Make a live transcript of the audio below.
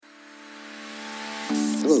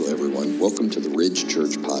Hello, everyone. Welcome to the Ridge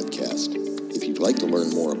Church Podcast. If you'd like to learn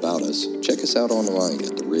more about us, check us out online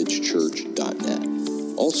at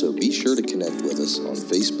theridgechurch.net. Also, be sure to connect with us on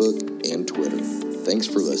Facebook and Twitter. Thanks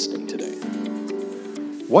for listening today.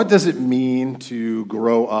 What does it mean to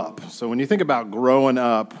grow up? So when you think about growing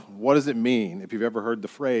up, what does it mean? If you've ever heard the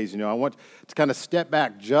phrase, I want to kind of step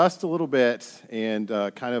back just a little bit and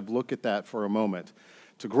kind of look at that for a moment.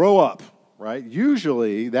 To grow up, right?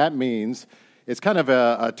 Usually that means it's kind of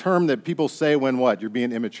a term that people say when what? You're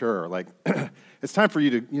being immature. Like, it's time for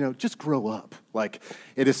you to, just grow up. Like,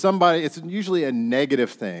 it's usually a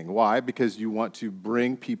negative thing. Why? Because you want to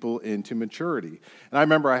bring people into maturity. And I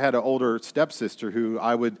remember I had an older stepsister who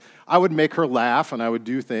I would make her laugh and I would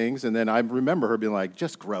do things, and then I remember her being like,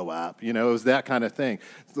 just grow up. It was that kind of thing.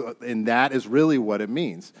 And that is really what it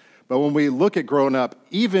means. But when we look at growing up,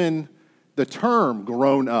 even the term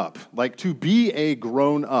grown up, like to be a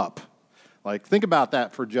grown up, like, think about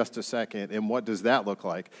that for just a second, and what does that look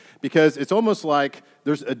like? Because it's almost like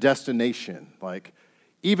there's a destination. Like,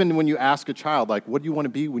 even when you ask a child, like, what do you want to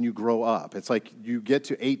be when you grow up? It's like you get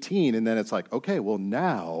to 18, and then it's like, okay, well,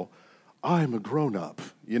 now I'm a grown-up,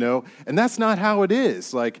 And that's not how it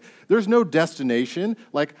is. Like, there's no destination.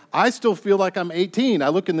 Like, I still feel like I'm 18. I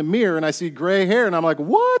look in the mirror, and I see gray hair, and I'm like,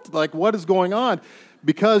 what? Like, what is going on?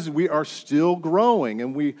 Because we are still growing,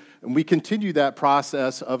 and we continue that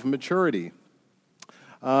process of maturity.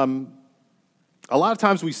 A lot of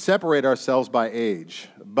times we separate ourselves by age,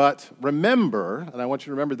 but remember, and I want you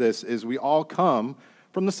to remember this, is we all come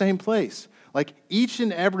from the same place. Like, each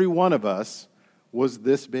and every one of us was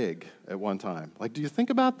this big at one time. Like, do you think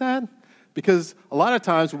about that? Because a lot of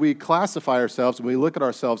times we classify ourselves and we look at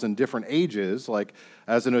ourselves in different ages, like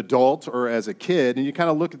as an adult or as a kid, and you kind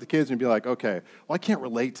of look at the kids and be like, okay, well, I can't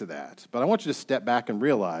relate to that. But I want you to step back and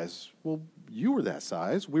realize, well, you were that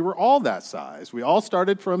size. We were all that size. We all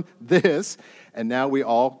started from this, and now we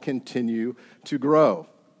all continue to grow.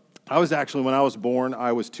 When I was born,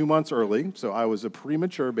 I was 2 months early, so I was a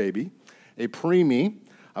premature baby, a preemie.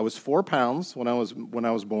 I was 4 pounds when I was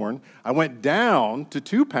born. I went down to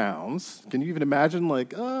 2 pounds. Can you even imagine,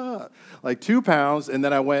 like 2 pounds? And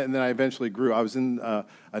then I eventually grew. I was in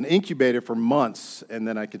an incubator for months, and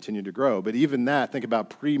then I continued to grow. But even that, think about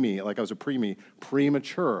preemie. Like, I was a preemie,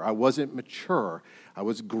 premature. I wasn't mature. I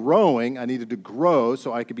was growing. I needed to grow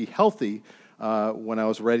so I could be healthy when I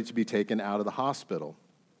was ready to be taken out of the hospital.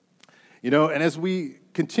 And as we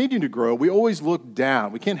continue to grow, we always look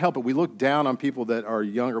down. We can't help it. We look down on people that are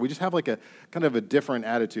younger. We just have like a kind of a different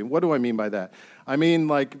attitude. What do I mean by that? I mean,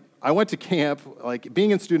 like, I went to camp, like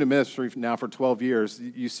being in student ministry now for 12 years,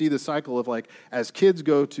 you see the cycle of like, as kids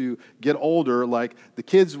go to get older, like the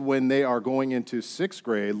kids when they are going into 6th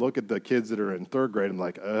grade, look at the kids that are in 3rd grade, I'm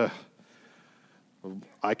like,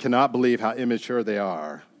 I cannot believe how immature they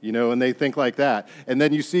are, and they think like that. And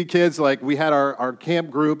then you see kids, like we had our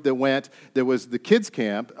camp group that was the kids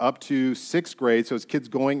camp up to 6th grade, so it's kids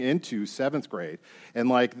going into 7th grade. And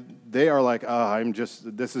like, they are like,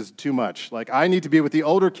 this is too much. Like, I need to be with the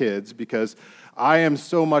older kids because I am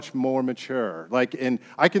so much more mature. Like, and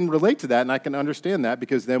I can relate to that and I can understand that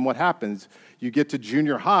because then what happens? You get to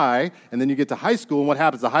junior high and then you get to high school, and what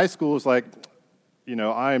happens? The high school is like,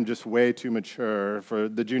 I am just way too mature for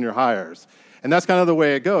the junior hires. And that's kind of the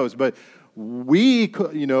way it goes. But we,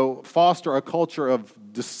 foster a culture of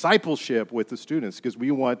discipleship with the students because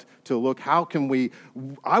we want to look,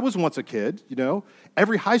 I was once a kid,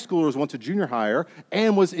 Every high schooler was once a junior hire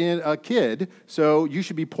and was in a kid. So you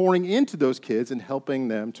should be pouring into those kids and helping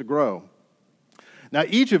them to grow. Now,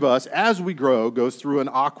 each of us, as we grow, goes through an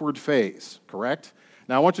awkward phase, correct?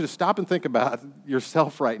 Now, I want you to stop and think about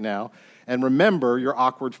yourself right now and remember your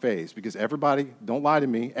awkward phase, because everybody, don't lie to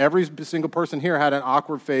me, every single person here had an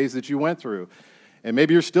awkward phase that you went through. And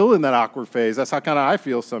maybe you're still in that awkward phase. That's how kind of I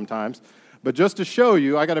feel sometimes. But just to show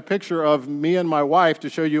you, I got a picture of me and my wife to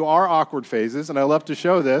show you our awkward phases, and I love to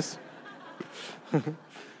show this.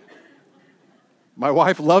 My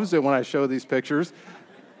wife loves it when I show these pictures.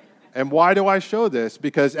 And why do I show this?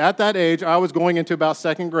 Because at that age, I was going into about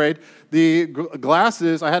 2nd grade. The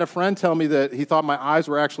glasses, I had a friend tell me that he thought my eyes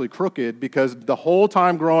were actually crooked because the whole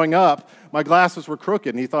time growing up, my glasses were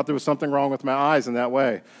crooked, and he thought there was something wrong with my eyes in that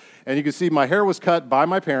way. And you can see my hair was cut by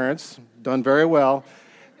my parents, done very well.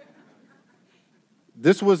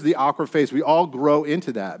 This was the awkward phase. We all grow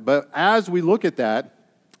into that. But as we look at that,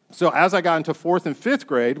 so as I got into 4th and 5th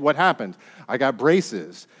grade, what happened? I got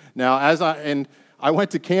braces. Now, I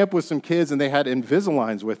went to camp with some kids, and they had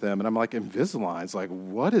Invisaligns with them. And I'm like, Invisaligns? Like,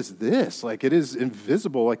 what is this? Like, it is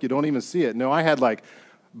invisible. Like, you don't even see it. No, I had, like,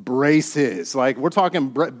 braces. Like, we're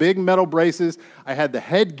talking big metal braces. I had the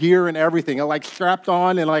headgear and everything. I strapped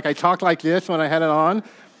on, and I talked like this when I had it on.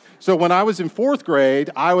 So when I was in fourth grade,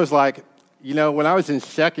 I was like, when I was in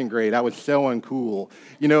second grade, I was so uncool,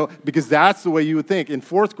 because that's the way you would think. In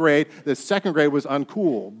fourth grade, the second grade was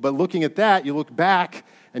uncool. But looking at that, you look back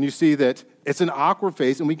and you see that it's an awkward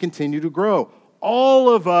phase, and we continue to grow. All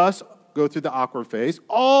of us go through the awkward phase.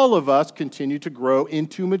 All of us continue to grow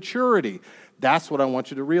into maturity. That's what I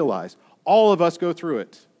want you to realize. All of us go through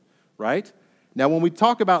it, right? Now, when we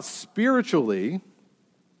talk about spiritually,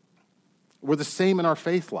 we're the same in our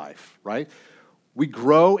faith life, right? We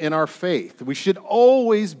grow in our faith. We should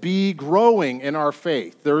always be growing in our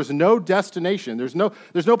faith. There is no destination. There's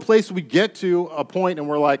no place we get to a point and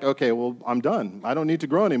we're like, okay, well, I'm done. I don't need to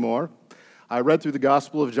grow anymore. I read through the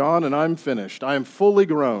Gospel of John and I'm finished. I am fully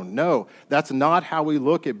grown. No, that's not how we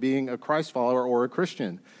look at being a Christ follower or a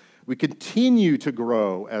Christian. We continue to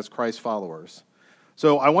grow as Christ followers.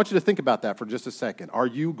 So I want you to think about that for just a second. Are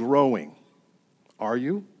you growing? Are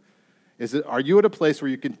you? Are you at a place where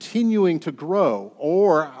you're continuing to grow,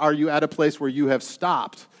 or are you at a place where you have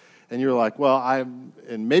stopped and you're like, well,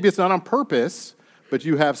 and maybe it's not on purpose, but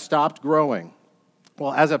you have stopped growing?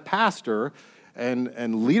 Well, as a pastor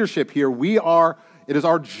and leadership here, it is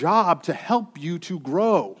our job to help you to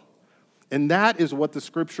grow. And that is what the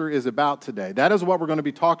Scripture is about today. That is what we're going to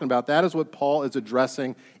be talking about. That is what Paul is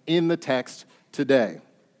addressing in the text today.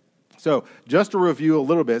 So just to review a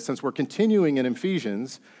little bit, since we're continuing in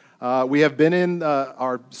Ephesians, we have been in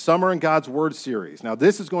our Summer in God's Word series. Now,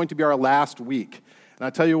 this is going to be our last week. And I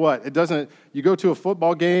tell you what, you go to a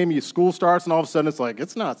football game, school starts, and all of a sudden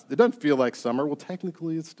it doesn't feel like summer. Well,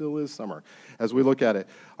 technically it still is summer as we look at it.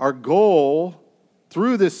 Our goal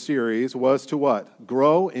through this series was to what?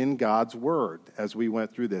 Grow in God's Word as we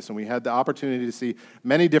went through this. And we had the opportunity to see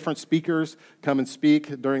many different speakers come and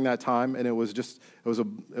speak during that time, and it was just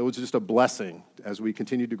a blessing as we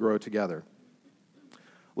continued to grow together.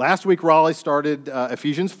 Last week, Raleigh started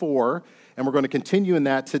Ephesians 4, and we're going to continue in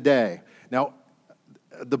that today. Now,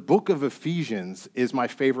 the book of Ephesians is my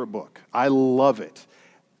favorite book. I love it.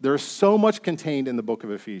 There's so much contained in the book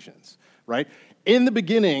of Ephesians, right? In the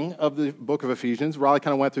beginning of the book of Ephesians, Raleigh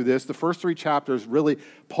kind of went through this. The first 3 chapters, really,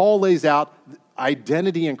 Paul lays out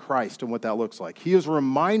identity in Christ and what that looks like. He is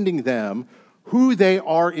reminding them who they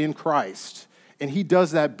are in Christ, and he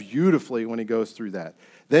does that beautifully when he goes through that.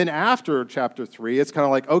 Then after chapter 3, it's kind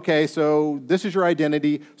of like, okay, so this is your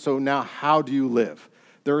identity, so now how do you live?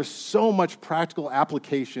 There is so much practical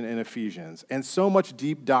application in Ephesians and so much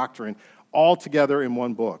deep doctrine all together in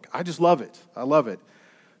one book. I just love it. I love it.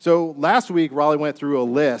 So last week, Raleigh went through a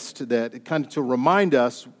list that kind of to remind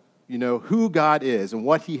us, who God is and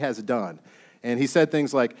what he has done. And he said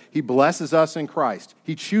things like, he blesses us in Christ.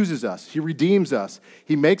 He chooses us. He redeems us.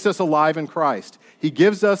 He makes us alive in Christ. He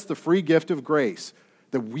gives us the free gift of grace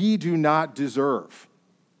that we do not deserve.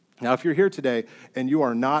 Now, if you're here today and you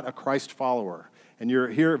are not a Christ follower, and you're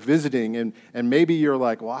here visiting, and maybe you're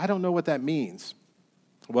like, well, I don't know what that means.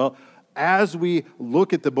 Well, as we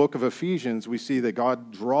look at the book of Ephesians, we see that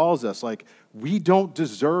God draws us like we don't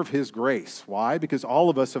deserve his grace. Why? Because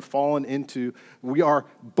all of us have we are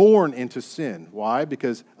born into sin. Why?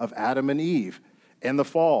 Because of Adam and Eve and the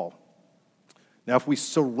fall. Now, if we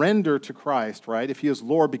surrender to Christ, right, if he is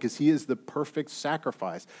Lord, because he is the perfect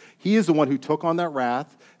sacrifice, he is the one who took on that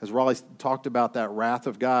wrath, as Raleigh talked about that wrath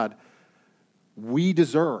of God, we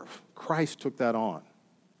deserve. Christ took that on.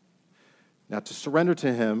 Now, to surrender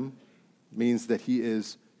to him means that he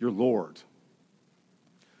is your Lord.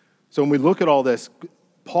 So when we look at all this,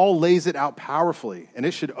 Paul lays it out powerfully, and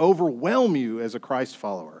it should overwhelm you as a Christ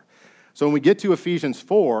follower. So when we get to Ephesians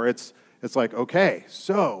 4, it's like, okay,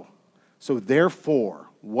 so therefore,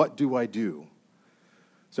 what do I do?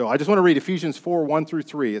 So I just want to read Ephesians 4, 1 through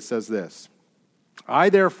 3. It says this: I,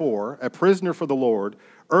 therefore, a prisoner for the Lord,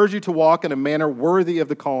 urge you to walk in a manner worthy of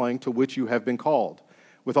the calling to which you have been called,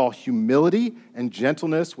 with all humility and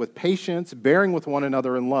gentleness, with patience, bearing with one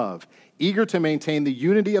another in love, eager to maintain the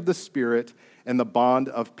unity of the Spirit and the bond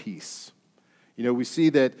of peace. We see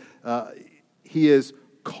that he is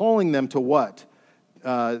calling them to what?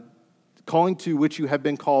 Calling to which you have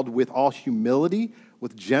been called with all humility,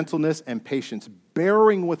 with gentleness and patience,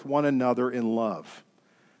 bearing with one another in love.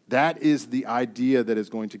 That is the idea that is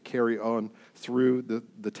going to carry on through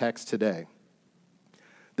the text today.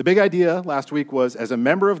 The big idea last week was, as a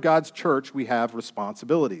member of God's church, we have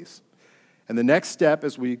responsibilities. And the next step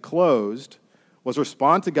as we closed was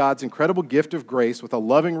respond to God's incredible gift of grace with a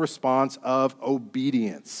loving response of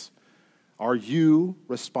obedience. Are you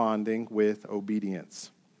responding with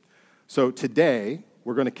obedience? So today,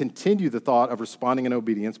 we're going to continue the thought of responding in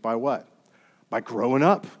obedience by what? By growing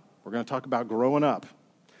up. We're going to talk about growing up.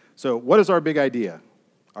 So what is our big idea?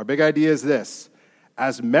 Our big idea is this.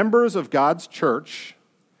 As members of God's church,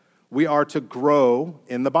 we are to grow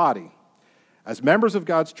in the body. As members of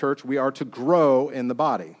God's church, we are to grow in the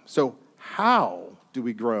body. So how do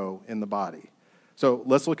we grow in the body? So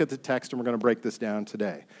let's look at the text, and we're going to break this down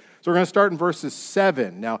today. So we're going to start in verses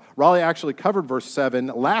 7. Now, Raleigh actually covered verse 7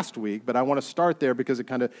 last week, but I want to start there because it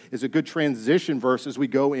kind of is a good transition verse as we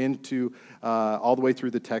go into all the way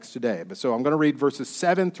through the text today. So I'm going to read verses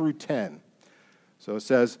 7 through 10. So it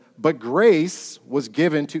says, "But grace was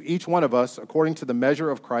given to each one of us according to the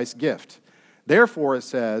measure of Christ's gift. Therefore," it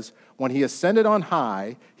says, "when he ascended on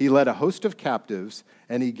high, he led a host of captives,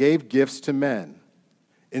 and he gave gifts to men.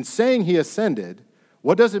 In saying he ascended,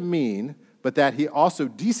 what does it mean but that he also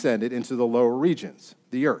descended into the lower regions,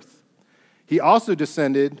 the earth? He also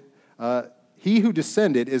descended, he who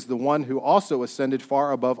descended is the one who also ascended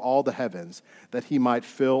far above all the heavens, that he might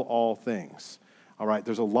fill all things." All right,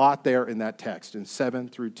 there's a lot there in that text, in 7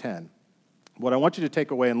 through 10. What I want you to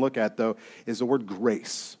take away and look at, though, is the word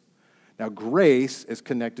grace. Now, grace is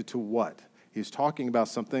connected to what? He's talking about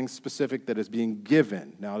something specific that is being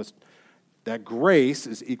given. Now, that grace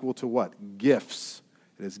is equal to what? Gifts.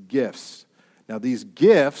 It is gifts. Now, these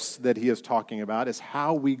gifts that he is talking about is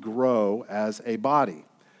how we grow as a body.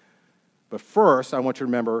 But first, I want you to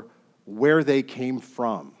remember where they came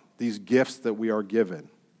from, these gifts that we are given.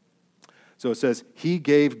 So it says, he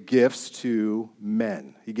gave gifts to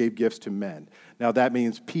men. He gave gifts to men. Now, that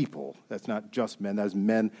means people. That's not just men. That's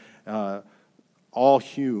men, all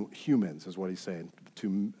humans is what he's saying,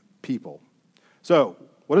 to people. So,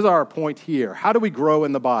 what is our point here? How do we grow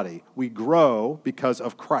in the body? We grow because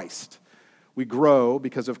of Christ. We grow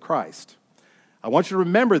because of Christ. I want you to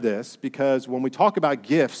remember this because when we talk about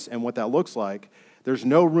gifts and what that looks like, there's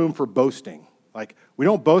no room for boasting. Like, we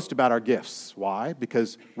don't boast about our gifts. Why?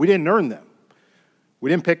 Because we didn't earn them. We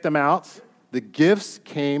didn't pick them out. The gifts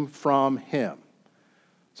came from him.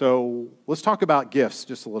 So let's talk about gifts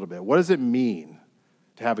just a little bit. What does it mean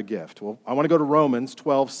to have a gift? Well, I want to go to Romans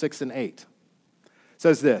 12, 6 and 8. It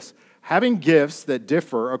says this, "Having gifts that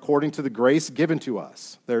differ according to the grace given to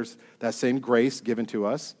us." There's that same grace given to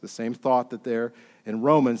us, the same thought that there in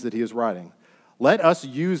Romans that he is writing. "Let us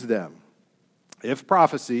use them. If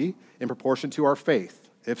prophecy, in proportion to our faith.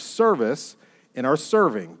 If service, in our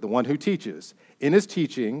serving, the one who teaches. In his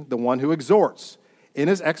teaching, the one who exhorts. In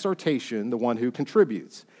his exhortation, the one who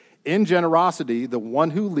contributes. In generosity, the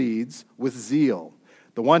one who leads with zeal.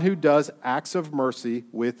 The one who does acts of mercy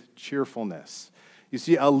with cheerfulness." You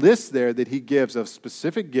see a list there that he gives of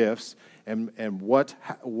specific gifts and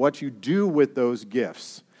what you do with those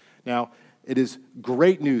gifts. Now, it is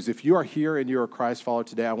great news. If you are here and you're a Christ follower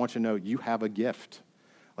today, I want you to know you have a gift.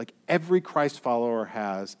 Like every Christ follower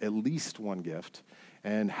has at least one gift.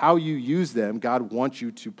 And how you use them, God wants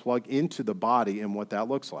you to plug into the body and what that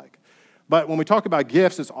looks like. But when we talk about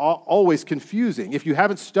gifts, it's always confusing. If you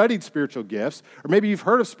haven't studied spiritual gifts, or maybe you've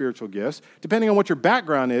heard of spiritual gifts, depending on what your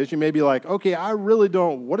background is, you may be like, okay,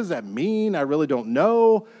 what does that mean? I really don't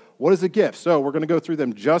know. What is a gift? So we're going to go through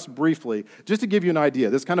them just briefly, just to give you an idea.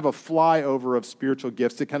 This is kind of a flyover of spiritual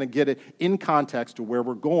gifts to kind of get it in context to where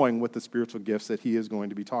we're going with the spiritual gifts that he is going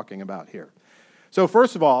to be talking about here. So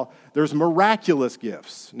first of all, there's miraculous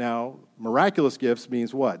gifts. Now, miraculous gifts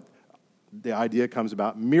means what? The idea comes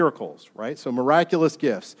about miracles, right? So miraculous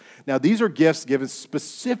gifts. Now, these are gifts given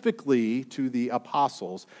specifically to the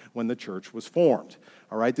apostles when the church was formed,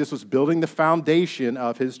 all right? This was building the foundation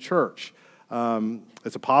of his church.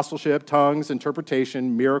 It's apostleship, tongues,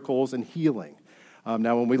 interpretation, miracles, and healing.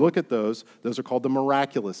 Now, when we look at those are called the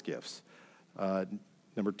miraculous gifts.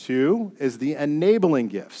 Number 2 is the enabling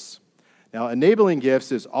gifts. Now, enabling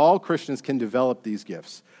gifts is all Christians can develop these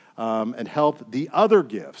gifts and help the other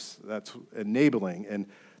gifts. That's enabling, and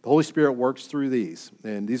the Holy Spirit works through these.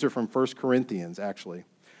 And these are from 1 Corinthians, actually.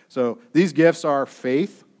 So these gifts are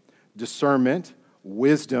faith, discernment,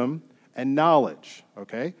 wisdom, and knowledge,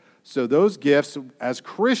 okay? So those gifts, as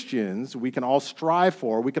Christians, we can all strive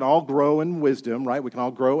for. We can all grow in wisdom, right? We can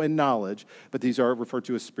all grow in knowledge, but these are referred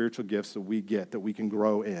to as spiritual gifts that we get, that we can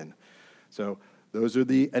grow in. So those are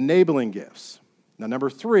the enabling gifts. Now,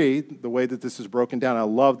 number 3, the way that this is broken down, I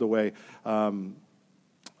love the way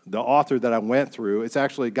the author that I went through, it's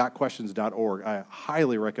actually gotquestions.org. I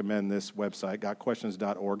highly recommend this website,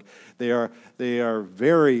 gotquestions.org. They are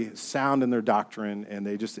very sound in their doctrine, and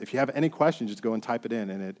they just, if you have any questions, just go and type it in,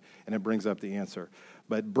 and it brings up the answer.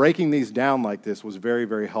 But breaking these down like this was very,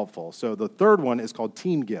 very helpful. So the third one is called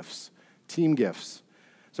team gifts. Team gifts.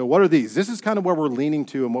 So So what are these? This is kind of where we're leaning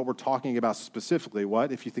to and what we're talking about specifically.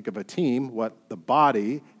 What, if you think of a team, what the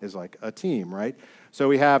body is like a team, right? So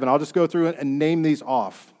we have, and I'll just go through it and name these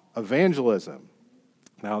off. Evangelism.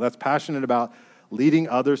 Now that's passionate about leading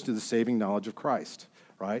others to the saving knowledge of Christ,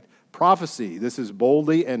 right? Prophecy. This is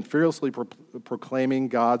boldly and fearlessly proclaiming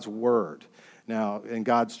God's word. Now, and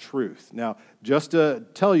God's truth. Now, just to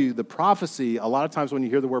tell you, the prophecy, a lot of times when you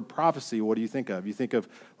hear the word prophecy, what do you think of? You think of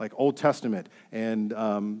like Old Testament and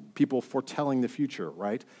people foretelling the future,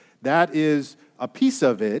 right? That is a piece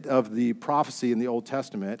of it, of the prophecy in the Old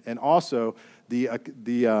Testament, and also the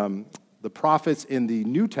prophets in the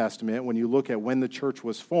New Testament, when you look at when the church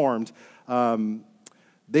was formed,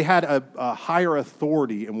 they had a higher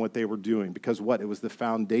authority in what they were doing because what? It was the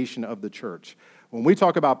foundation of the church. When we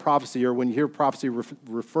talk about prophecy, or when you hear prophecy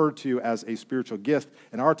referred to as a spiritual gift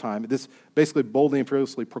in our time, this basically boldly and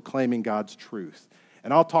fearlessly proclaiming God's truth.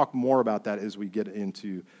 And I'll talk more about that as we get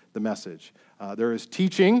into the message. There is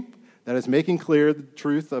teaching, that is making clear the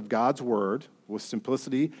truth of God's word with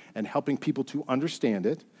simplicity and helping people to understand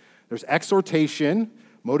it. There's exhortation,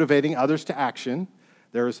 motivating others to action.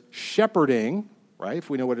 There's shepherding, right? If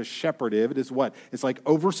we know what a shepherd is, it is what? It's like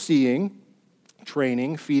overseeing,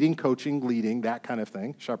 training, feeding, coaching, leading, that kind of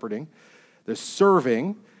thing, shepherding. There's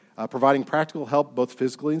serving, providing practical help both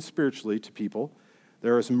physically and spiritually to people.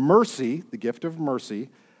 There is mercy, the gift of mercy,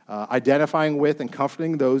 identifying with and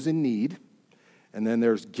comforting those in need. And then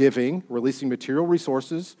there's giving, releasing material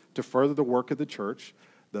resources to further the work of the church,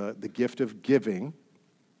 the gift of giving.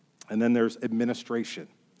 And then there's administration.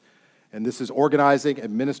 And this is organizing,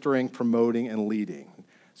 administering, promoting, and leading.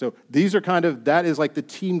 So these are that is like the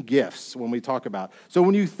team gifts when we talk about. So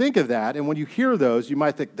when you think of that and when you hear those, you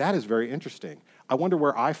might think, that is very interesting. I wonder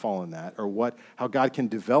where I fall in that or how God can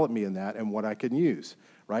develop me in that and what I can use,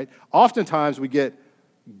 right? Oftentimes we get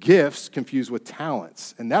gifts confused with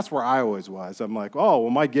talents, and that's where I always was. I'm like, oh, well,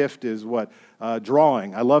 my gift is what?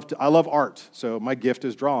 Drawing. I love art, so my gift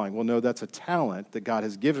is drawing. Well, no, that's a talent that God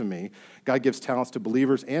has given me. God gives talents to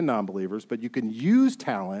believers and non-believers, but you can use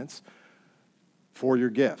talents for your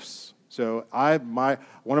gifts. So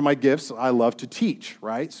one of my gifts, I love to teach,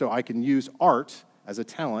 right? So I can use art as a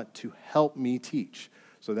talent to help me teach.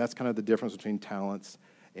 So that's kind of the difference between talents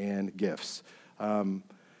and gifts.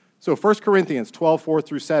 So 1 Corinthians 12, 4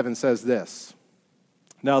 through 7 says this.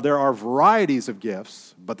 Now there are varieties of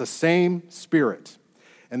gifts, but the same Spirit.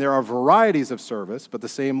 And there are varieties of service, but the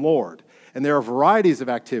same Lord. And there are varieties of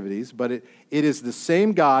activities, but it is the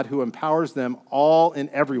same God who empowers them all in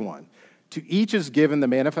everyone. To each is given the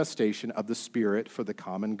manifestation of the Spirit for the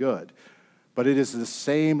common good. But it is the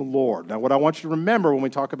same Lord. Now, what I want you to remember when we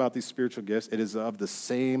talk about these spiritual gifts, it is of the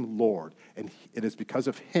same Lord. And it is because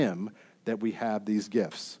of him that we have these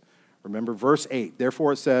gifts. Remember verse 8.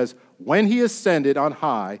 Therefore it says, when he ascended on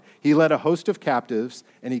high, he led a host of captives,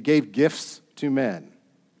 and he gave gifts to men.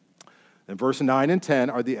 And verse 9 and 10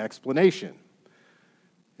 are the explanation.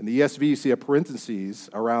 In the ESV, you see a parenthesis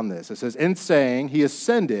around this. It says, in saying he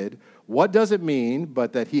ascended, what does it mean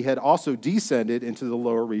but that he had also descended into the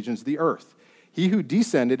lower regions of the earth? He who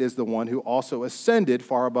descended is the one who also ascended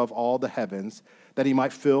far above all the heavens, that he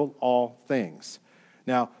might fill all things.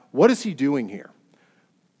 Now, what is he doing here?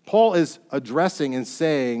 Paul is addressing and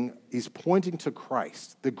saying, he's pointing to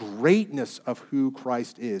Christ, the greatness of who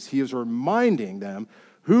Christ is. He is reminding them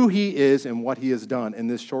who he is and what he has done in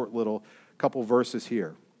this short little couple verses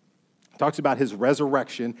here. He talks about his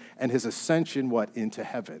resurrection and his ascension, into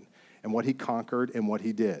heaven, and what he conquered and what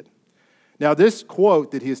he did. Now, this quote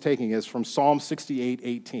that he is taking is from Psalm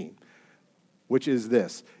 68:18, which is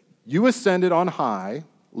this: you ascended on high,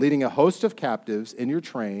 leading a host of captives in your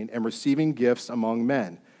train and receiving gifts among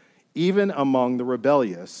men, even among the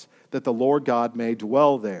rebellious, that the Lord God may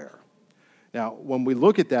dwell there. Now, when we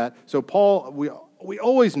look at that, so Paul, we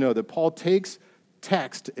always know that Paul takes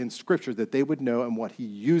text in Scripture that they would know and what he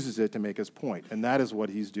uses it to make his point, and that is what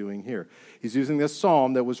he's doing here. He's using this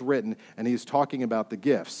psalm that was written, and he's talking about the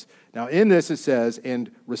gifts. Now, in this it says,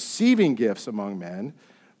 and receiving gifts among men,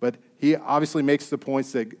 but he obviously makes the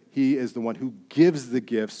points that he is the one who gives the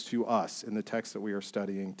gifts to us in the text that we are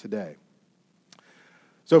studying today.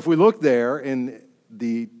 So if we look there in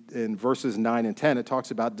verses 9 and 10, it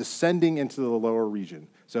talks about descending into the lower region.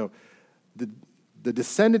 So the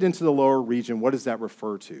descended into the lower region, what does that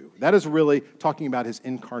refer to? That is really talking about his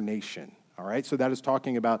incarnation, all right? So that is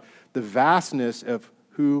talking about the vastness of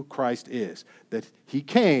who Christ is, that he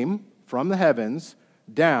came from the heavens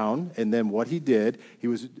down, and then what he did,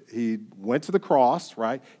 he went to the cross,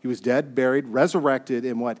 right? He was dead, buried, resurrected,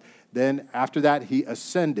 and then after that he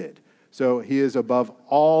ascended. So he is above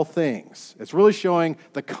all things. It's really showing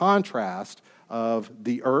the contrast of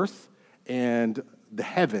the earth and the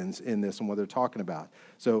heavens in this and what they're talking about.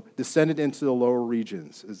 So descended into the lower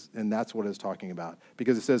regions, and that's what it's talking about.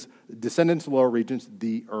 Because it says, descended into the lower regions,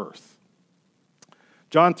 the earth.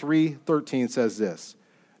 John 3:13 says this,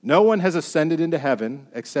 no one has ascended into heaven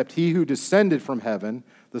except he who descended from heaven,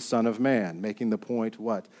 the Son of Man. Making the point,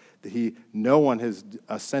 what? That no one has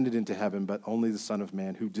ascended into heaven, but only the Son of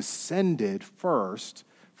Man who descended first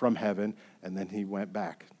from heaven, and then he went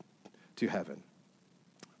back to heaven.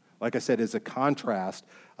 Like I said, it's a contrast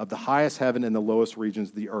of the highest heaven and the lowest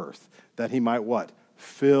regions, the earth, that he might what?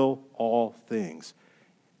 Fill all things.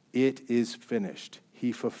 It is finished.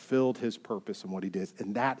 He fulfilled his purpose in what he did,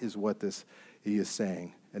 and that is what he is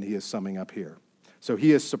saying, and he is summing up here. So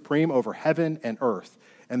he is supreme over heaven and earth,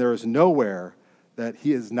 and there is nowhere that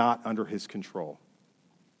he is not under his control.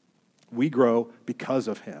 We grow because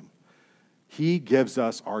of him. He gives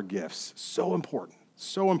us our gifts. So important,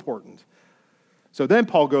 so important. So then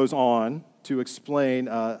Paul goes on to explain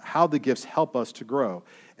how the gifts help us to grow.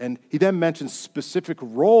 And he then mentions specific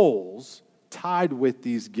roles tied with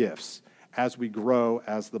these gifts as we grow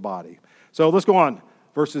as the body. So let's go on,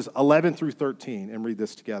 verses 11 through 13, and read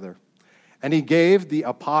this together. And he gave the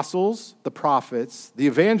apostles, the prophets, the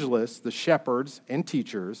evangelists, the shepherds, and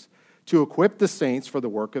teachers to equip the saints for the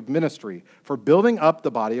work of ministry, for building up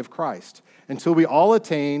the body of Christ, until we all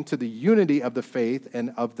attain to the unity of the faith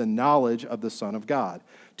and of the knowledge of the Son of God,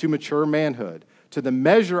 to mature manhood, to the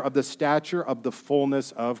measure of the stature of the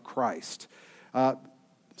fullness of Christ.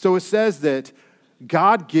 So it says that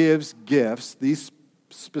God gives gifts, these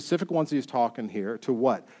specific ones he's talking here, to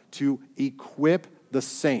what? To equip the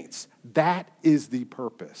saints. That is the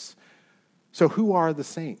purpose. So who are the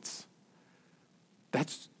saints?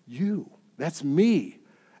 That's you. That's me.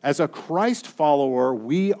 As a Christ follower,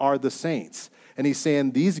 we are the saints. And he's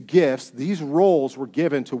saying these gifts, these roles were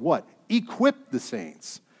given to what? Equip the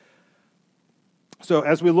saints. So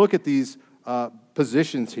as we look at these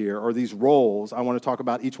positions here, or these roles, I want to talk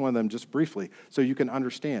about each one of them just briefly so you can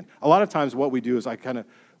understand. A lot of times what we do is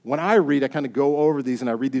when I read, I kind of go over these and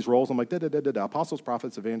I read these roles. I'm like, da-da-da-da-da, apostles,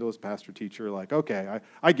 prophets, evangelists, pastor, teacher. Like, okay,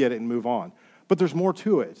 I get it and move on. But there's more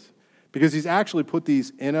to it because he's actually put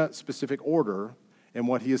these in a specific order in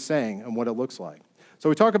what he is saying and what it looks like. So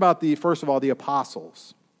we talk about first of all, the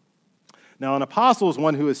apostles. Now, an apostle is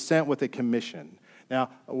one who is sent with a commission. Now,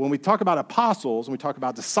 when we talk about apostles and we talk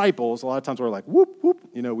about disciples, a lot of times we're like, whoop, whoop,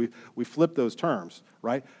 we flip those terms,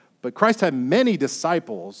 right? But Christ had many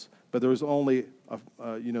disciples, but there was only,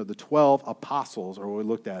 the 12 apostles, or we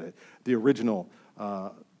looked at it, the original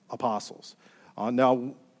apostles.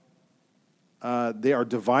 Now, they are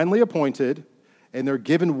divinely appointed, and they're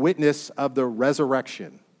given witness of the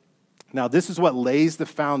resurrection. Now, this is what lays the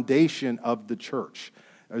foundation of the church,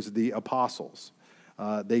 as the apostles.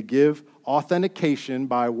 They give authentication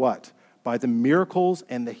by what? By the miracles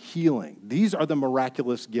and the healing. These are the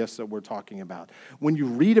miraculous gifts that we're talking about. When you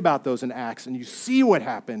read about those in Acts and you see what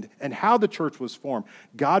happened and how the church was formed,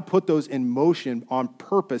 God put those in motion on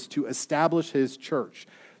purpose to establish his church.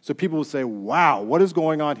 So people will say, wow, what is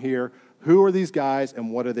going on here? Who are these guys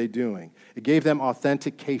and what are they doing? It gave them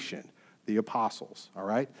authentication, the apostles, all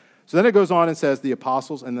right? So then it goes on and says the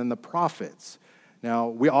apostles and then the prophets. Now,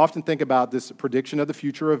 we often think about this prediction of the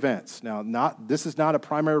future events. Now, this is not a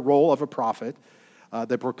primary role of a prophet.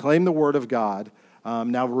 They proclaim the word of God.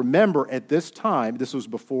 Now, remember, at this time, this was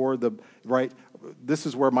before this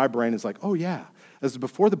is where my brain is like, oh, yeah. This is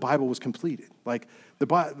before the Bible was completed. Like,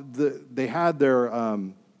 they had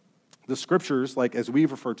the scriptures, like as we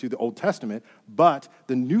refer to the Old Testament, but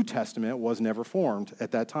the New Testament was never formed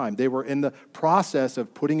at that time. They were in the process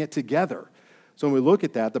of putting it together. So when we look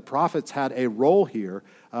at that, the prophets had a role here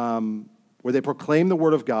where they proclaimed the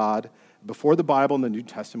word of God before the Bible and the New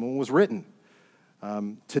Testament was written.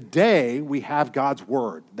 Today, we have God's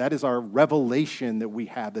word. That is our revelation that we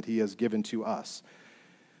have that he has given to us.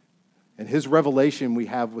 And his revelation we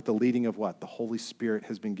have with the leading of what? The Holy Spirit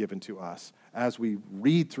has been given to us as we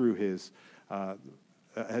read through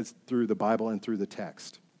through the Bible and through the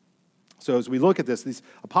text. So as we look at this, these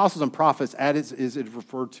apostles and prophets, as is it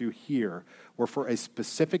referred to here, were for a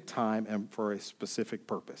specific time and for a specific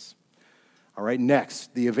purpose. All right,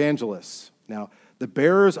 next, the evangelists. Now, the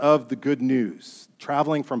bearers of the good news,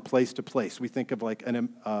 traveling from place to place. We think of like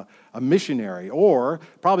a missionary, or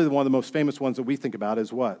probably one of the most famous ones that we think about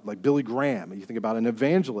is what? Like Billy Graham. You think about an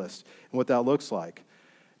evangelist and what that looks like.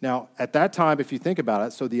 Now, at that time, if you think about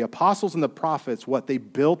it, so the apostles and the prophets, they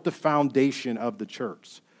built the foundation of the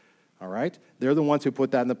church. All right? They're the ones who put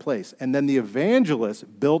that into place. And then the evangelists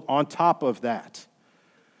built on top of that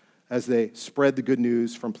as they spread the good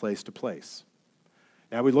news from place to place.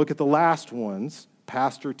 Now we look at the last ones,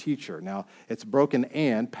 pastor, teacher. Now it's broken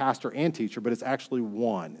and, pastor and teacher, but it's actually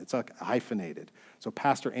one. It's like hyphenated. So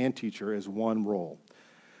pastor and teacher is one role.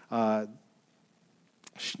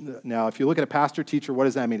 Now, if you look at a pastor, teacher, what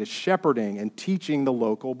does that mean? It's shepherding and teaching the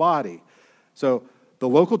local body. So the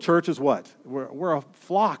local church is what? We're a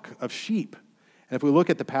flock of sheep. And if we look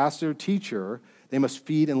at the pastor, teacher, they must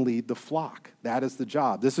feed and lead the flock. That is the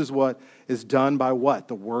job. This is what is done by what?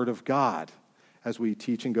 The Word of God as we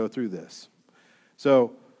teach and go through this.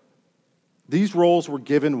 So these roles were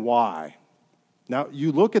given why? Now,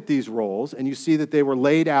 you look at these roles and you see that they were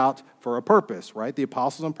laid out for a purpose, right? The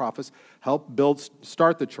apostles and prophets help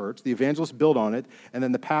start the church. The evangelists build on it. And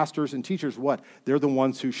then the pastors and teachers, what? They're the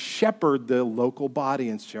ones who shepherd the local body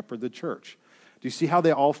and shepherd the church. Do you see how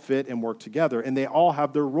they all fit and work together? And they all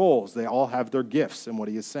have their roles. They all have their gifts in what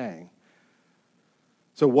he is saying.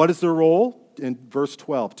 So what is their role? In verse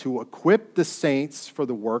 12, to equip the saints for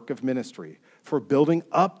the work of ministry, for building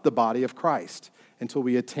up the body of Christ, until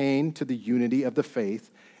we attain to the unity of the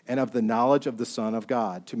faith and of the knowledge of the Son of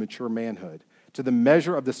God, to mature manhood, to the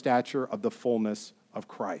measure of the stature of the fullness of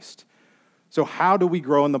Christ. So how do we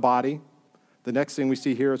grow in the body? The next thing we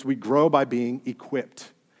see here is we grow by being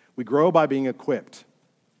equipped. We grow by being equipped.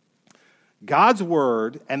 God's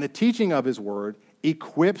word and the teaching of his word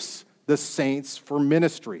equips the saints for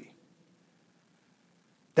ministry.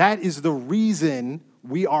 That is the reason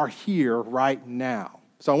we are here right now.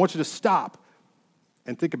 So I want you to stop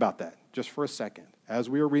and think about that just for a second. As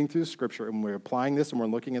we are reading through the scripture and we're applying this and we're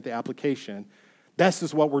looking at the application, this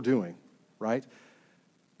is what we're doing, right?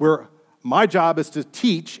 My job is to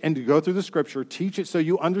teach and to go through the scripture, teach it so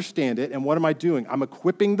you understand it. And what am I doing? I'm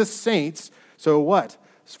equipping the saints, so what?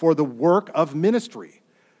 For the work of ministry.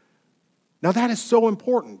 Now that is so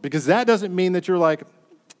important because that doesn't mean that you're like,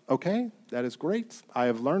 okay, that is great. I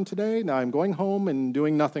have learned today. Now I'm going home and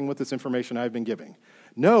doing nothing with this information I've been giving.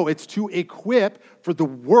 No, it's to equip for the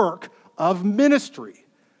work of ministry.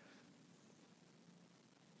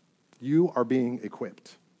 You are being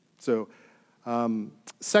equipped. So 2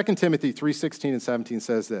 Timothy 3:16 and 17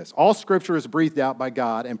 says this, all scripture is breathed out by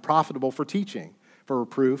God and profitable for teaching, for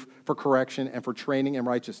reproof, for correction, and for training in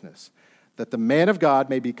righteousness, that the man of God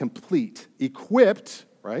may be complete, equipped,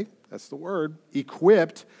 right? That's the word,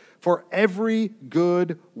 equipped for every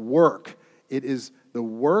good work. It is the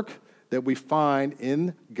work that we find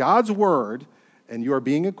in God's word, and you are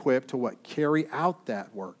being equipped to what? Carry out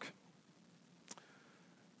that work.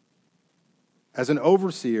 As an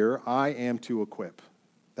overseer, I am to equip.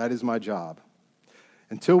 That is my job.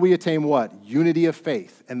 Until we attain what? Unity of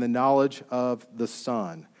faith and the knowledge of the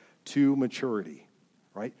Son to maturity,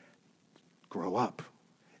 right? Grow up.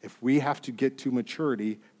 If we have to get to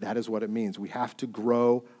maturity, that is what it means. We have to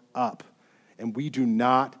grow up, and we do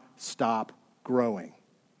not stop growing.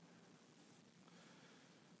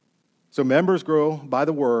 So members grow by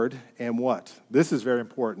the word, and what? This is very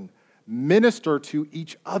important. Minister to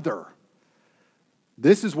each other.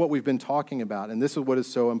 This is what we've been talking about, and this is what is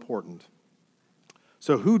so important.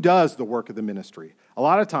 So who does the work of the ministry? A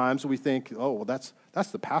lot of times we think, oh, well, that's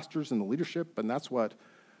the pastors and the leadership, and that's what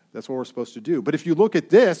we're supposed to do. But if you look at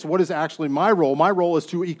this, what is actually my role? My role is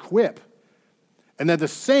to equip. And then the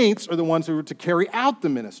saints are the ones who are to carry out the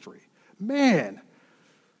ministry. Man,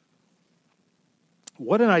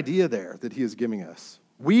 what an idea there that he is giving us.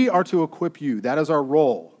 We are to equip you. That is our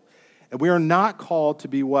role. And we are not called to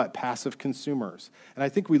be what? Passive consumers. And I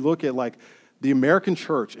think we look at like the American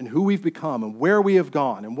church and who we've become and where we have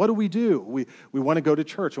gone. And what do? We want to go to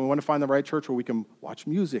church and we want to find the right church where we can watch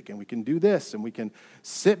music and we can do this and we can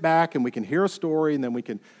sit back and we can hear a story and then we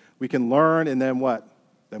can learn and then what?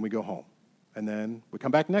 Then we go home. And then we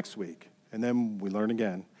come back next week and then we learn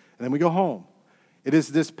again. And then we go home. It is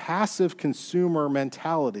this passive consumer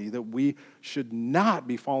mentality that we should not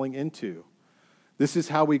be falling into. This is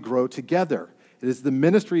how we grow together. It is the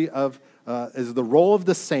ministry is the role of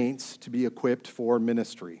the saints to be equipped for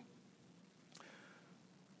ministry.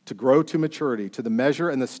 To grow to maturity, to the measure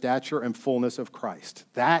and the stature and fullness of Christ.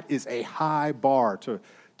 That is a high bar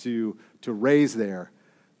to raise there.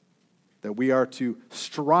 That we are to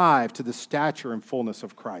strive to the stature and fullness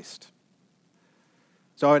of Christ.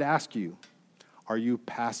 So I would ask you, are you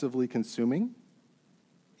passively consuming?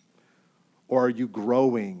 Or are you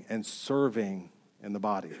growing and serving in the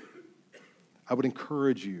body? I would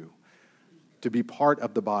encourage you to be part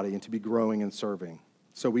of the body and to be growing and serving.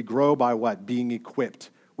 So we grow by what? Being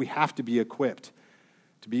equipped. We have to be equipped.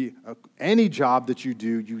 To be any job that you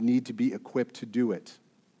do, you need to be equipped to do it.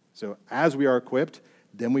 So as we are equipped,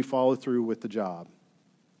 then we follow through with the job.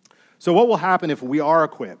 So what will happen if we are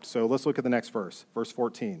equipped? So let's look at the next verse, verse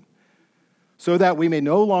 14. so that we may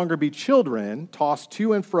no longer be children, tossed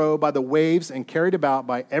to and fro by the waves and carried about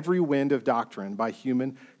by every wind of doctrine, by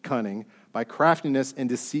human cunning, by craftiness and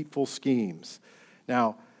deceitful schemes.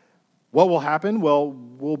 Now, what will happen? Well,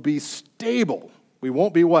 we'll be stable. We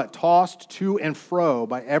won't be what? Tossed to and fro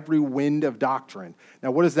by every wind of doctrine.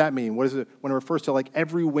 Now, what does that mean? What is it when it refers to like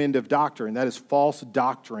every wind of doctrine? That is false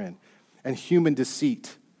doctrine and human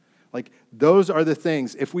deceit. Like those are the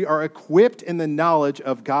things. If we are equipped in the knowledge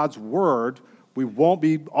of God's word, we won't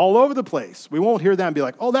be all over the place. We won't hear that and be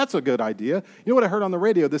like, oh, that's a good idea. You know what I heard on the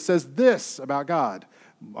radio that says this about God?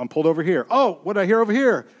 I'm pulled over here. Oh, what did I hear over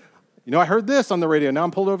here? You know, I heard this on the radio. Now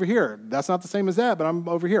I'm pulled over here. That's not the same as that, but I'm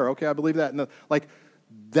over here. Okay, I believe that. No, like,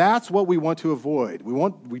 that's what we want to avoid.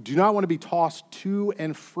 We do not want to be tossed to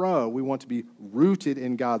and fro. We want to be rooted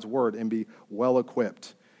in God's word and be well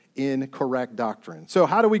equipped in correct doctrine. So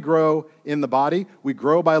how do we grow in the body? We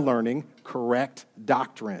grow by learning correct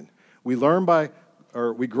doctrine. We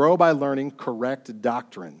grow by learning correct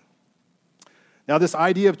doctrine. Now, this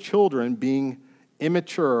idea of children being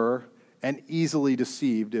immature and easily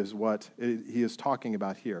deceived is what he is talking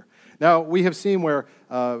about here. Now, we have seen where,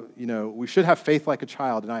 we should have faith like a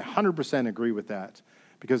child, and I 100% agree with that,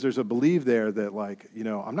 because there's a belief there that,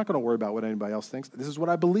 I'm not going to worry about what anybody else thinks. This is what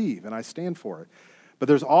I believe, and I stand for it. But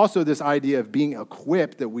there's also this idea of being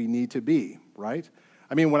equipped that we need to be, right?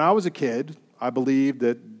 I mean, when I was a kid, I believed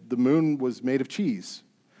that the moon was made of cheese.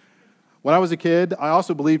 When I was a kid, I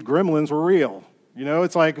also believed gremlins were real. You know,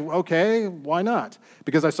 it's like, okay, why not?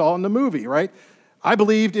 Because I saw it in the movie, right? I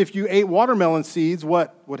believed if you ate watermelon seeds,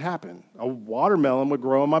 what would happen? A watermelon would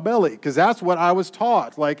grow in my belly, because that's what I was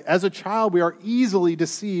taught. Like, as a child, we are easily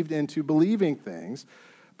deceived into believing things,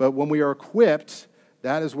 but when we are equipped,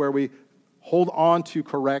 that is where we hold on to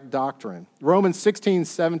correct doctrine. Romans 16,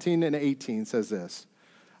 17, and 18 says this.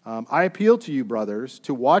 I appeal to you, brothers,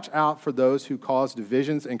 to watch out for those who cause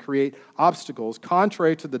divisions and create obstacles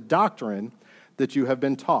contrary to the doctrine that you have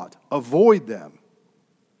been taught. Avoid them.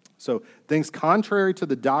 So things contrary to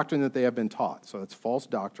the doctrine that they have been taught. So that's false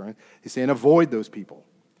doctrine. He's saying avoid those people.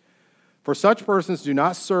 For such persons do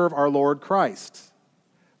not serve our Lord Christ,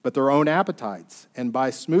 but their own appetites. And by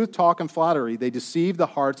smooth talk and flattery, they deceive the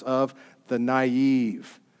hearts of the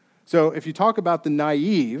naive. So if you talk about the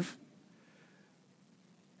naive,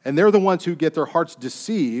 and they're the ones who get their hearts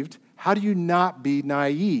deceived, how do you not be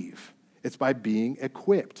naive? It's by being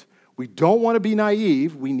equipped. We don't want to be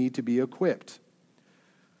naive. We need to be equipped.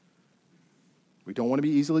 We don't want to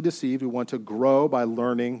be easily deceived. We want to grow by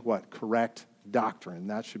learning what? Correct doctrine.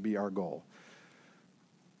 That should be our goal.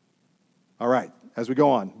 All right, as we go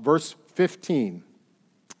on. Verse 15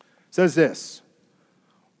 says this.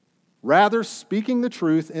 Rather, speaking the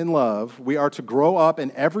truth in love, we are to grow up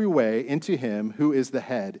in every way into him who is the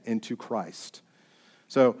head, into Christ.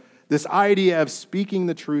 So this idea of speaking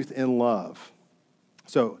the truth in love.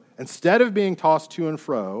 So instead of being tossed to and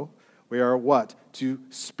fro, we are what? To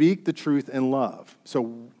speak the truth in love.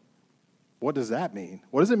 So what does that mean?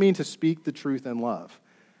 What does it mean to speak the truth in love?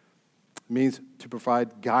 It means to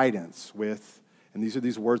provide guidance with, and these are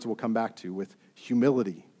these words we'll come back to, with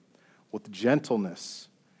humility, with gentleness,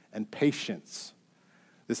 and patience.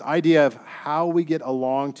 This idea of how we get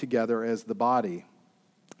along together as the body,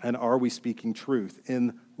 and are we speaking truth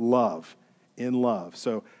in love? In love.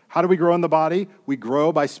 So how do we grow in the body? We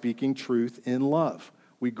grow by speaking truth in love.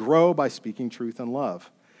 We grow by speaking truth in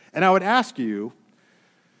love. And I would ask you,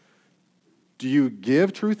 do you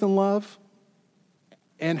give truth in love?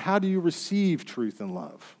 And how do you receive truth in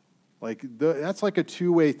love? That's like a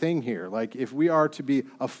two-way thing here. Like if we are to be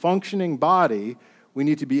a functioning body, we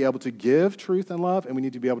need to be able to give truth and love, and we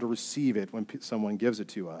need to be able to receive it when someone gives it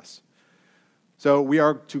to us. So we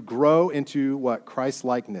are to grow into what?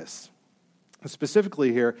 Christ-likeness.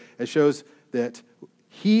 Specifically here, it shows that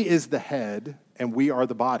he is the head and we are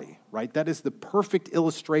the body, right? That is the perfect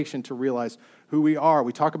illustration to realize who we are.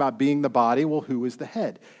 We talk about being the body. Well, who is the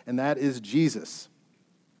head? And that is Jesus.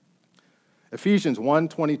 Ephesians 1,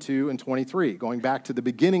 22 and 23, going back to the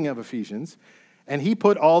beginning of Ephesians. And he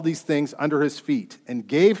put all these things under his feet and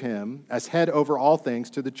gave him as head over all things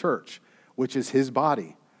to the church, which is his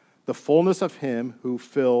body, the fullness of him who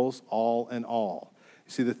fills all in all.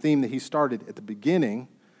 You see the theme that he started at the beginning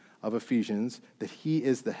of Ephesians, that he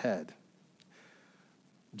is the head.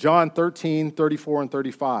 John 13, 34 and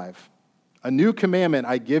 35. A new commandment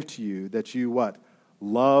I give to you, that you what?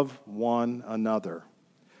 Love one another.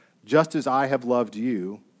 Just as I have loved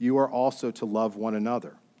you, you are also to love one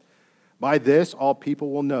another. By this, all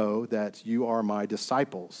people will know that you are my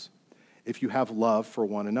disciples, if you have love for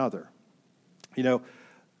one another. You know,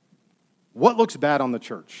 what looks bad on the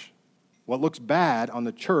church? What looks bad on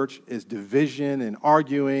the church is division and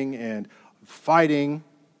arguing and fighting.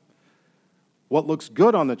 What looks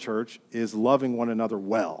good on the church is loving one another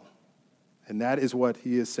well. And that is what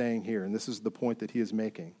he is saying here, and this is the point that he is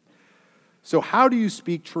making. So how do you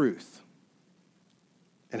speak truth?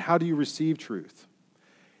 And how do you receive truth?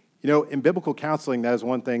 You know, in biblical counseling, that is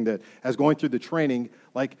one thing that, as going through the training,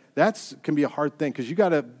 like, that can be a hard thing because you got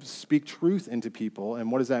to speak truth into people.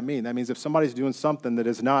 And what does that mean? That means if somebody's doing something that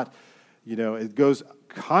is not, you know, it goes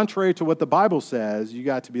contrary to what the Bible says, you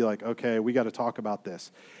got to be like, okay, we got to talk about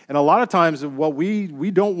this. And a lot of times, what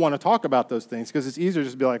we don't want to talk about those things because it's easier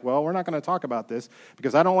just to be like, well, we're not going to talk about this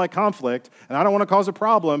because I don't like conflict and I don't want to cause a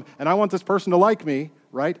problem and I want this person to like me,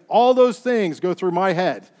 right? All those things go through my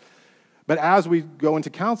head. But as we go into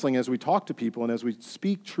counseling, as we talk to people, and as we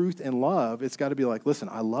speak truth and love, it's got to be like, listen,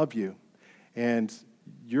 I love you, and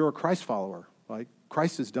you're a Christ follower. Like,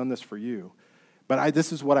 Christ has done this for you, but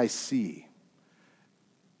this is what I see.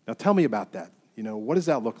 Now tell me about that. You know, what does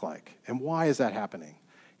that look like, and why is that happening?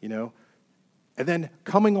 You know, and then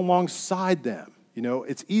coming alongside them. You know,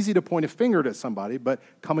 it's easy to point a finger at somebody, but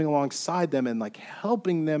coming alongside them and like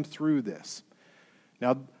helping them through this.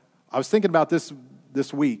 Now, I was thinking about this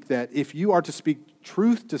week, that if you are to speak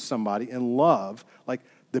truth to somebody in love, like,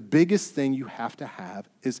 the biggest thing you have to have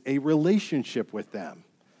is a relationship with them.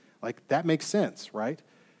 Like, that makes sense, right?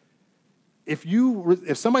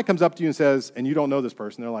 If somebody comes up to you and says, and you don't know this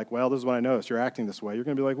person, they're like, well, this is what I noticed, you're acting this way. You're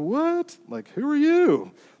going to be like, what? Like, who are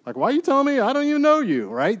you? Like, why are you telling me? I don't even know you,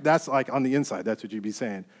 right? That's like on the inside, that's what you'd be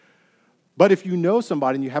saying. But if you know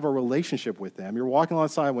somebody and you have a relationship with them, you're walking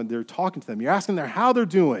alongside when they're talking to them, you're asking them how they're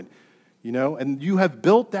doing, you know, and you have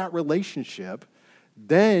built that relationship,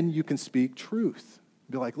 then you can speak truth.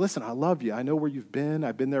 Be like, listen, I love you. I know where you've been.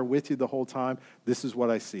 I've been there with you the whole time. This is what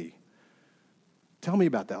I see. Tell me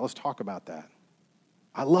about that. Let's talk about that.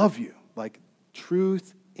 I love you. Like,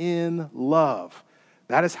 truth in love.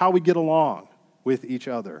 That is how we get along with each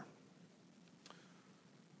other.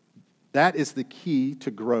 That is the key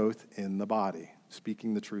to growth in the body,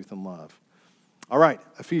 speaking the truth in love. All right,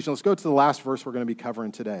 Ephesians, let's go to the last verse we're going to be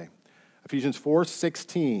covering today. Ephesians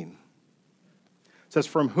 4:16 says,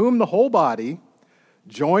 from whom the whole body,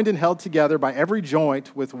 joined and held together by every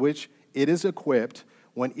joint with which it is equipped,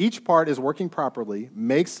 when each part is working properly,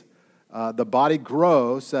 makes the body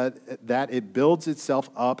grow so that it builds itself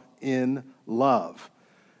up in love.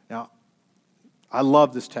 Now, I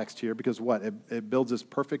love this text here because what? It builds this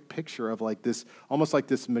perfect picture of like this, almost like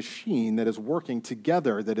this machine that is working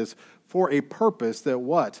together, that is for a purpose that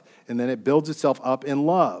what? And then it builds itself up in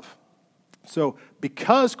love. So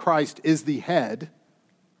because Christ is the head,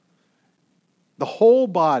 the whole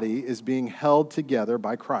body is being held together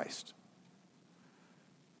by Christ.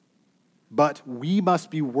 But we must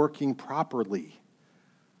be working properly.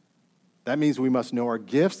 That means we must know our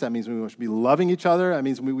gifts. That means we must be loving each other. That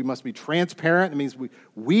means we must be transparent. It means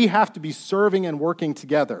we have to be serving and working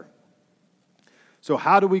together. So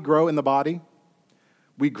how do we grow in the body?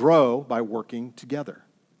 We grow by working together.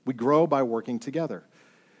 We grow by working together.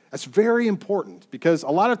 That's very important because a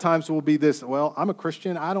lot of times we'll be this, well, I'm a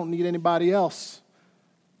Christian, I don't need anybody else.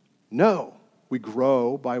 No, we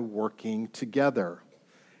grow by working together.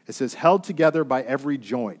 It says, held together by every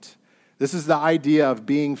joint. This is the idea of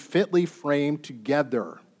being fitly framed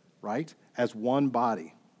together, right, as one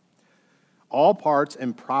body. All parts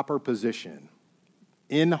in proper position,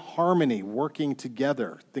 in harmony, working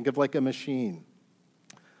together. Think of like a machine.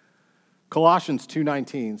 Colossians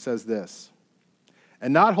 2:19 says this,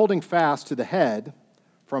 and not holding fast to the head,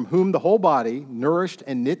 from whom the whole body, nourished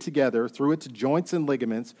and knit together through its joints and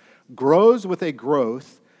ligaments, grows with a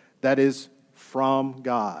growth that is from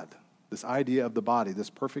God. This idea of the body, this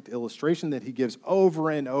perfect illustration that he gives over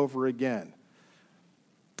and over again.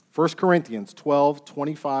 1 Corinthians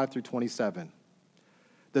 12:25 through 27.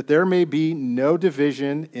 That there may be no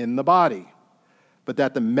division in the body, but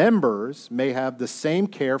that the members may have the same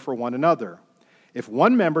care for one another. If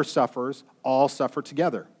one member suffers, all suffer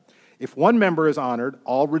together. If one member is honored,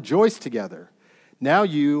 all rejoice together. Now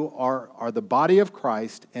you are the body of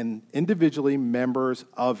Christ and individually members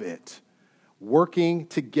of it, working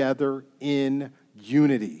together in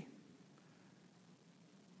unity.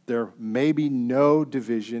 There may be no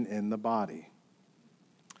division in the body.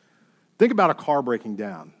 Think about a car breaking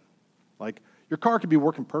down. Like, your car could be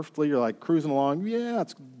working perfectly. You're like cruising along. Yeah,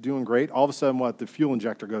 it's doing great. All of a sudden, what? The fuel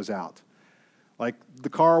injector goes out. Like, the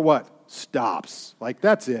car, what? Stops. Like,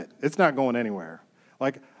 that's it. It's not going anywhere.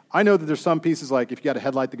 Like, I know that there's some pieces, like, if you got a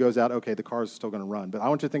headlight that goes out, okay, the car is still going to run. But I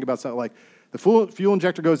want you to think about something like, the fuel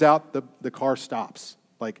injector goes out, the car stops.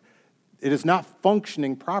 Like, it is not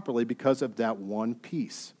functioning properly because of that one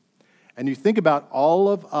piece. And you think about all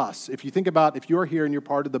of us. If you think about if you're here and you're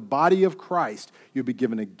part of the body of Christ, you'll be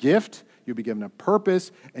given a gift, you'll be given a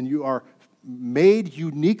purpose, and you are made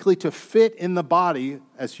uniquely to fit in the body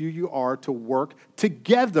as who you are to work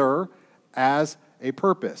together as a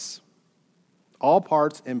purpose. All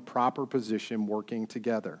parts in proper position working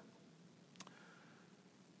together.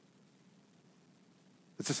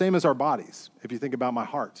 It's the same as our bodies. If you think about my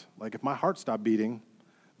heart, like if my heart stopped beating,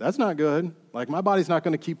 that's not good. Like my body's not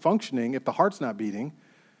going to keep functioning if the heart's not beating.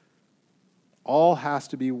 All has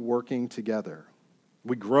to be working together.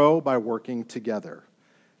 We grow by working together.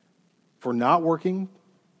 If we're not working,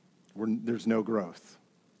 there's no growth.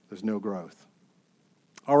 There's no growth.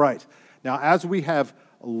 All right. Now, as we have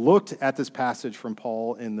looked at this passage from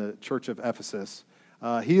Paul in the church of Ephesus,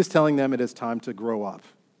 he is telling them it is time to grow up.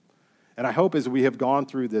 And I hope as we have gone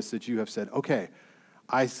through this that you have said, okay,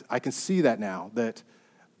 I can see that now, that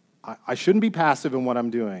I shouldn't be passive in what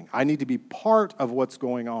I'm doing. I need to be part of what's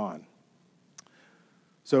going on.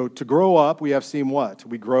 So to grow up, we have seen what?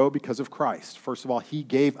 We grow because of Christ. First of all, he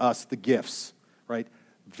gave us the gifts, right?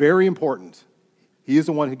 Very important. He is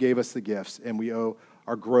the one who gave us the gifts, and we owe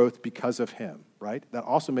our growth because of him, right? That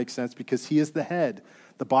also makes sense because he is the head.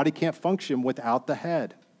 The body can't function without the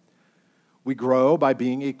head. We grow by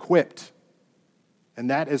being equipped,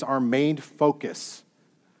 and that is our main focus.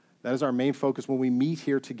 That is our main focus when we meet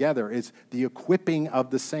here together, is the equipping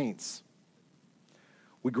of the saints.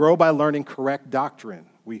 We grow by learning correct doctrine.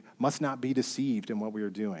 We must not be deceived in what we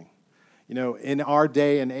are doing. You know, in our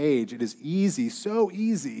day and age, it is easy, so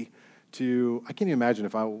easy to, I can't even imagine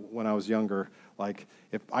when I was younger, like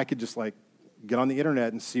if I could just like get on the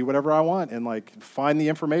internet and see whatever I want and like find the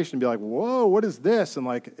information and be like, whoa, what is this? And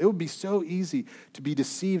like, it would be so easy to be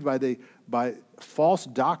deceived by false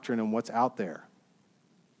doctrine and what's out there.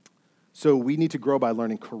 So we need to grow by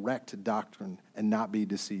learning correct doctrine and not be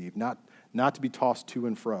deceived, not to be tossed to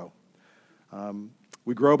and fro.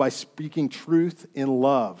 We grow by speaking truth in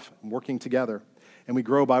love and working together. And we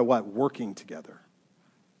grow by what? Working together.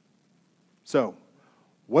 So,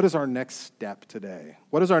 what is our next step today?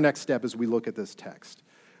 What is our next step as we look at this text?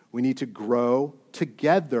 We need to grow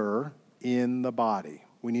together in the body.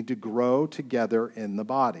 We need to grow together in the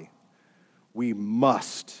body. We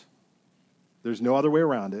must, there's no other way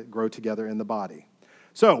around it, grow together in the body.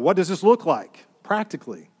 So, what does this look like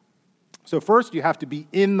practically? So first, you have to be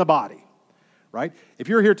in the body, right? If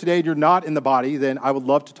you're here today and you're not in the body, then I would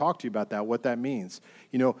love to talk to you about that, what that means.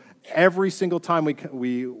 You know, every single time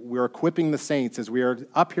we're equipping the saints, as we are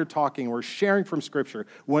up here talking, we're sharing from Scripture,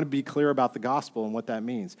 we want to be clear about the gospel and what that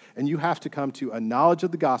means. And you have to come to a knowledge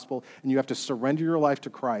of the gospel, and you have to surrender your life to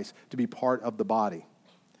Christ to be part of the body.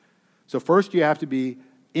 So first, you have to be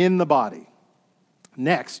in the body.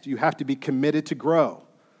 Next, you have to be committed to grow.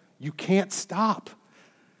 You can't stop.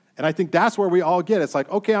 And I think that's where we all get. It's like,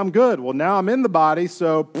 okay, I'm good. Well, now I'm in the body,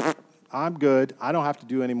 so I'm good. I don't have to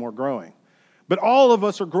do any more growing. But all of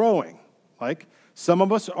us are growing. Like, some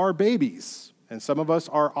of us are babies, and some of us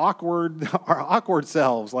are awkward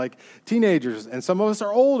selves, like teenagers, and some of us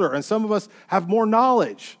are older, and some of us have more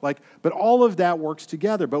knowledge. But all of that works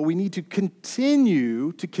together. But we need to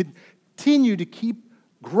continue to keep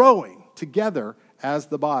growing together as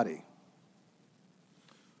the body.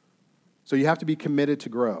 So you have to be committed to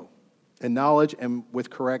grow in knowledge and with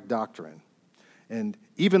correct doctrine. And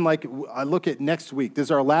even like I look at next week, this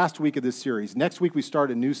is our last week of this series. Next week we start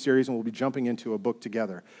a new series and we'll be jumping into a book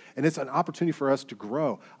together. And it's an opportunity for us to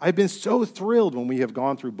grow. I've been so thrilled when we have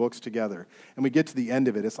gone through books together and we get to the end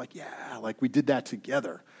of it. It's like, yeah, like we did that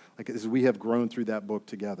together. Like as we have grown through that book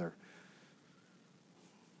together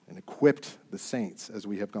and equipped the saints as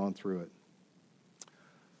we have gone through it.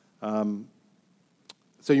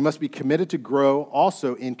 So you must be committed to grow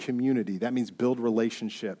also in community. That means build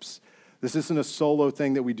relationships. This isn't a solo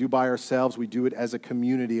thing that we do by ourselves. We do it as a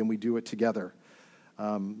community and we do it together.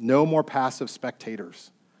 No more passive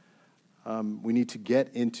spectators. We need to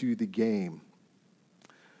get into the game.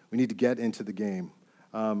 We need to get into the game.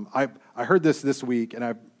 I heard this week,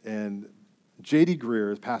 and J.D.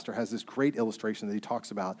 Greer, the pastor, has this great illustration that he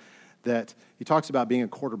talks about being a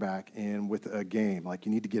quarterback and with a game, like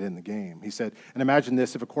you need to get in the game. He said, and imagine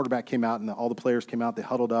this, if a quarterback came out and all the players came out, they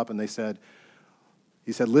huddled up and he said,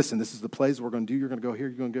 listen, this is the plays we're going to do. You're going to go here,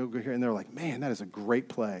 you're going to go here. And they're like, man, that is a great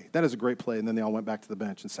play. That is a great play. And then they all went back to the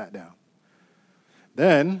bench and sat down.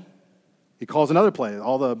 Then he calls another play.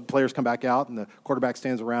 All the players come back out and the quarterback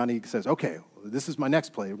stands around. And he says, okay, this is my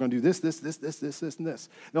next play. We're going to do this, and this. And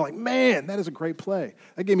they're like, man, that is a great play.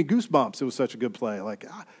 That gave me goosebumps. It was such a good play. Like,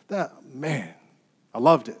 man, I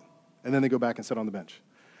loved it. And then they go back and sit on the bench.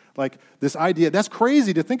 Like this idea, that's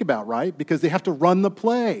crazy to think about, right? Because they have to run the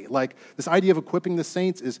play. Like this idea of equipping the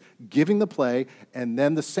saints is giving the play, and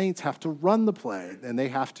then the saints have to run the play, and they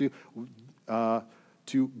have to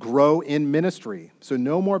grow in ministry. So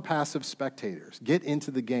no more passive spectators. Get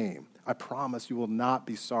into the game. I promise you will not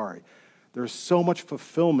be sorry. There's so much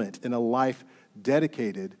fulfillment in a life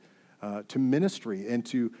dedicated to ministry and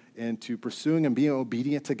to pursuing and being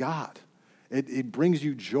obedient to God. It brings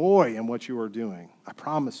you joy in what you are doing. I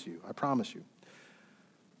promise you. I promise you.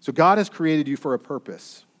 So God has created you for a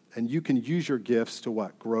purpose, and you can use your gifts to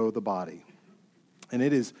what? Grow the body. And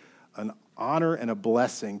it is an honor and a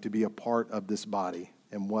blessing to be a part of this body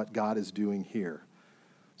and what God is doing here.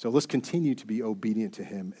 So let's continue to be obedient to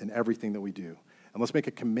him in everything that we do. And let's make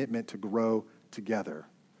a commitment to grow together.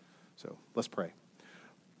 So let's pray.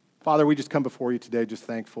 Father, we just come before you today just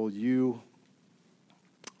thankful you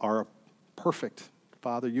are perfect.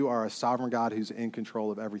 Father, you are a sovereign God who's in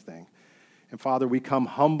control of everything. And Father, we come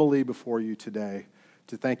humbly before you today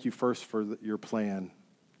to thank you first for your plan,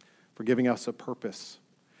 for giving us a purpose.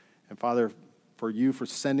 And Father, for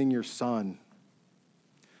sending your Son.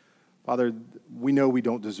 Father, we know we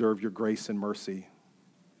don't deserve your grace and mercy.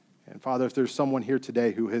 And Father, if there's someone here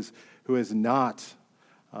today who has not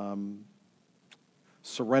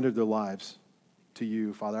surrendered their lives to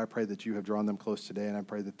you, Father, I pray that you have drawn them close today, and I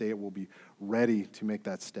pray that they will be ready to make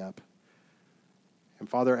that step. And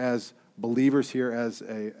Father, as believers here, as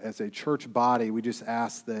a church body, we just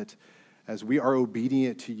ask that as we are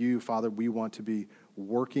obedient to you, Father, we want to be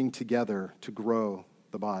working together to grow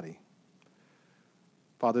the body.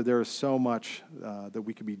 Father, there is so much that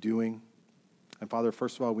we could be doing. And Father,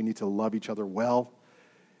 first of all, we need to love each other well.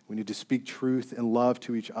 We need to speak truth and love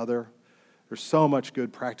to each other. There's so much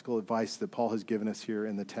good practical advice that Paul has given us here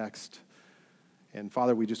in the text. And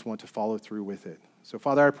Father, we just want to follow through with it. So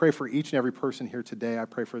Father, I pray for each and every person here today. I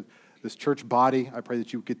pray for this church body. I pray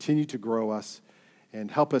that you continue to grow us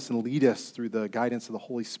and help us and lead us through the guidance of the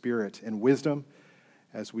Holy Spirit and wisdom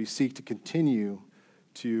as we seek to continue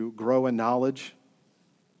to grow in knowledge.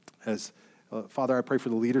 Father, I pray for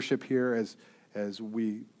the leadership here as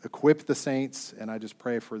we equip the saints, and I just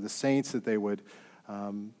pray for the saints that they would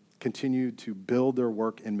continue to build their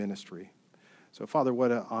work in ministry. So, Father,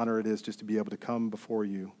 what an honor it is just to be able to come before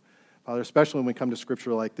you. Father, especially when we come to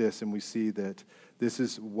Scripture like this and we see that this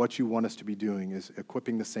is what you want us to be doing, is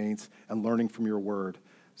equipping the saints and learning from your word.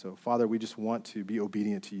 So, Father, we just want to be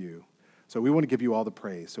obedient to you. So we want to give you all the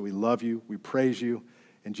praise. So we love you. We praise you.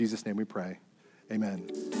 In Jesus' name we pray. Amen.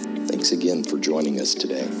 Thanks again for joining us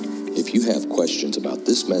today. If you have questions about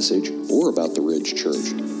this message or about the Ridge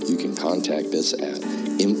Church, you can contact us at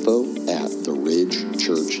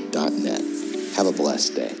info@theridgechurch.net. Have a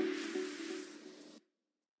blessed day.